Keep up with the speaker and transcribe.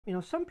You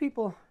know, some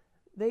people,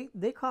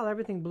 they call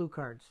everything blue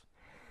cards.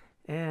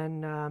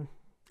 And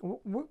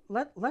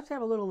let's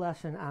have a little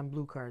lesson on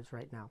blue cards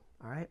right now,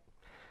 all right?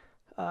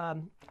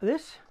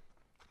 This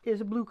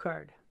is a blue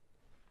card.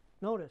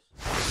 Notice.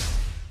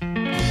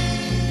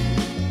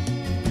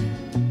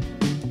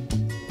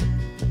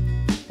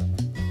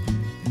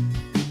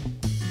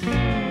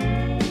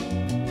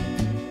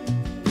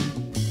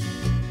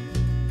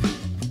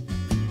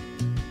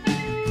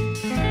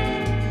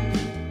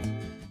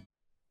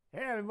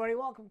 Hey everybody,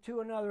 welcome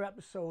to another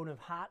episode of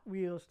Hot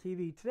Wheels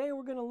TV. Today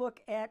we're going to look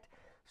at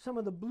some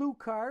of the blue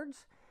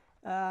cards.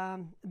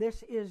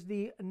 This is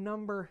the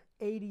number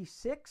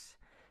 86.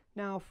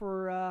 Now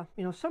for,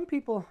 you know, some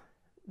people,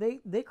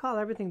 they call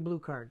everything blue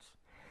cards.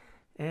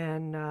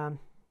 And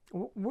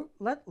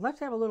let's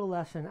have a little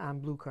lesson on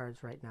blue cards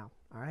right now,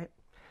 all right?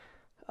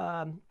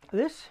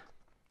 This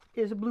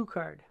is a blue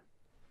card.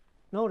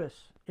 Notice,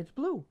 it's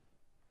blue,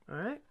 all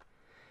right?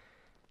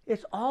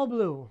 It's all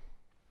blue.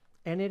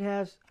 And it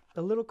has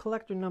a little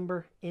collector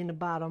number in the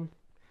bottom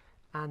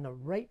on the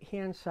right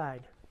hand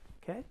side.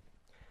 Okay,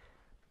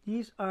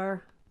 these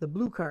are the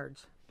blue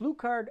cards, blue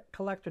card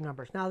collector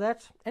numbers. Now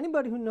that's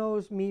anybody who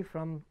knows me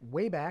from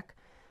way back.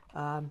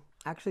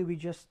 Actually, we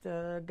just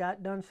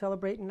got done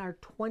celebrating our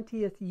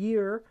 20th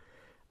year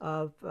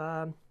of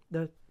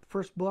the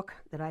first book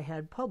that I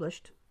had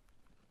published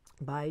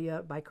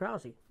by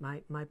Krause,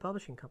 my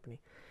publishing company.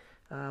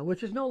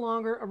 Which is no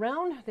longer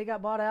around. They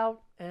got bought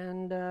out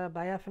and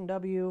by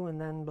F&W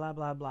and then blah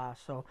blah blah.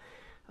 So,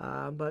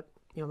 but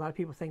you know, a lot of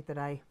people think that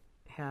I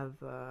have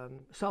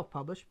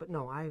self-published, but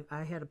no,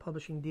 I had a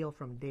publishing deal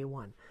from day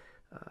one.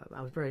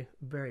 I was very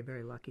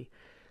lucky.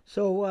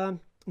 So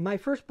my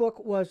first book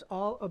was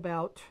all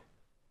about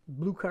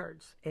blue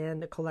cards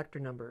and the collector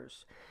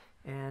numbers,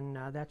 and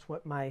that's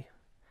what my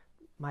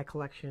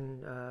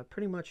collection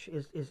pretty much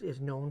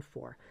is known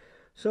for.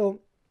 So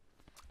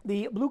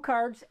the blue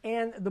cards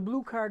and the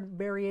blue card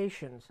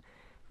variations.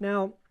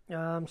 Now,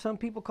 some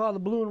people call the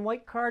blue and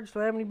white cards.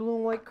 Do I have any blue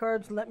and white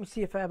cards? Let me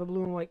see if I have a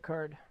blue and white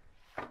card.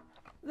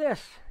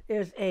 This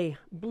is a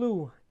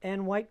blue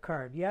and white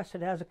card. Yes,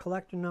 it has a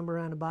collector number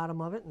on the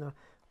bottom of it in the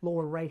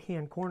lower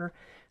right-hand corner.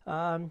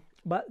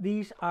 But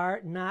these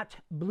are not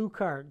blue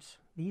cards.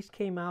 These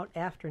came out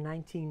after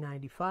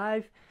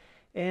 1995,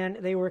 and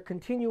they were a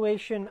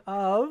continuation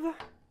of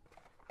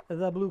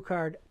the blue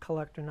card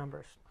collector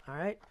numbers. All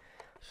right.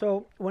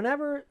 So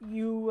whenever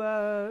you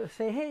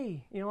say,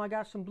 hey, you know, I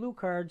got some blue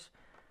cards,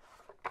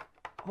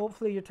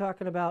 hopefully you're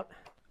talking about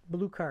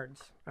blue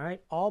cards, all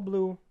right? All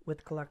blue with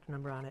the collector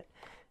number on it.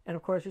 And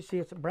of course you see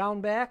it's a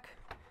brown back,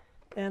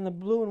 and the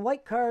blue and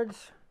white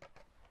cards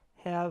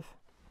have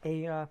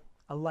a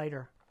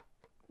lighter,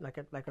 like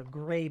a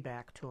gray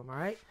back to them, all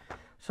right?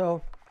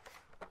 So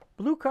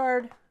blue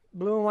card,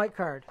 blue and white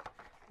card.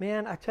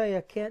 Man, I tell you,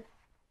 I can't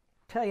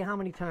tell you how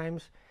many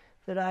times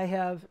that I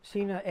have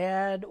seen an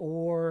ad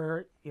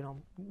or, you know,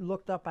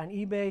 looked up on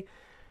eBay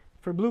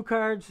for blue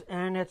cards,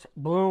 and it's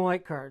blue and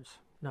white cards.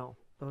 No,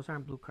 those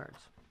aren't blue cards.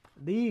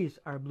 These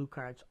are blue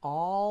cards,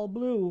 all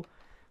blue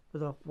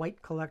with a white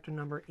collector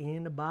number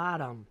in the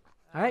bottom.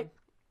 All right,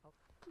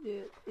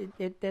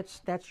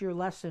 that's your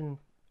lesson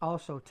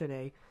also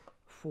today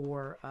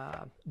for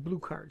blue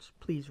cards.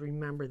 Please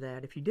remember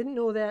that. If you didn't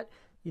know that,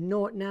 you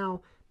know it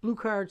now. Blue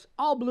cards,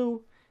 all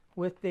blue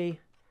with the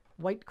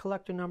white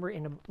collector number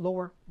in the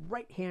lower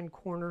right hand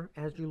corner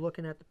as you're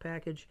looking at the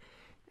package,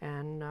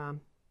 and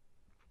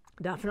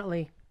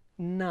definitely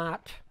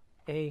not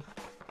a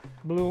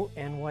blue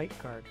and white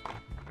card.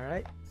 All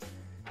right,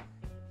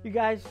 you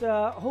guys,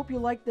 hope you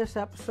liked this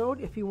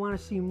episode. If you want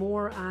to see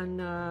more on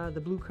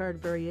the blue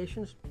card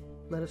variations,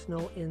 let us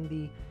know in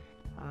the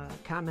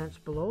comments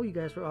below. You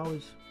guys are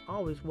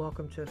always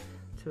welcome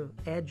to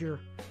add your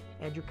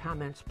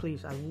comments,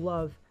 please. I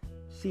love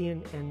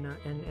seeing and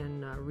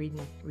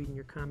reading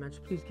your comments.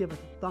 Please give us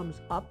a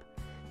thumbs up.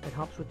 It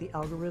helps with the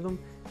algorithm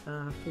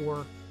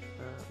for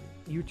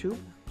YouTube.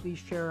 Please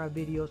share our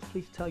videos.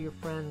 Please tell your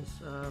friends,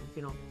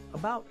 you know,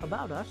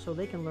 about us so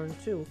they can learn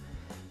too.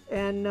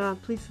 And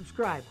please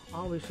subscribe.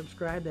 Always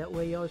subscribe. That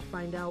way you always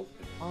find out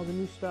all the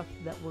new stuff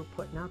that we're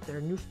putting out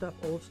there. New stuff,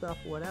 old stuff,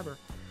 whatever.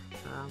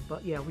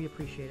 But yeah, we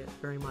appreciate it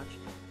very much.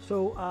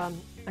 So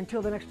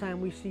until the next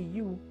time we see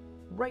you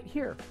right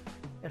here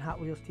at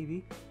Hot Wheels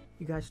TV.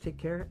 You guys take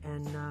care,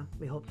 and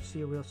we hope to see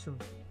you real soon.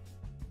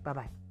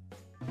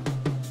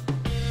 Bye-bye.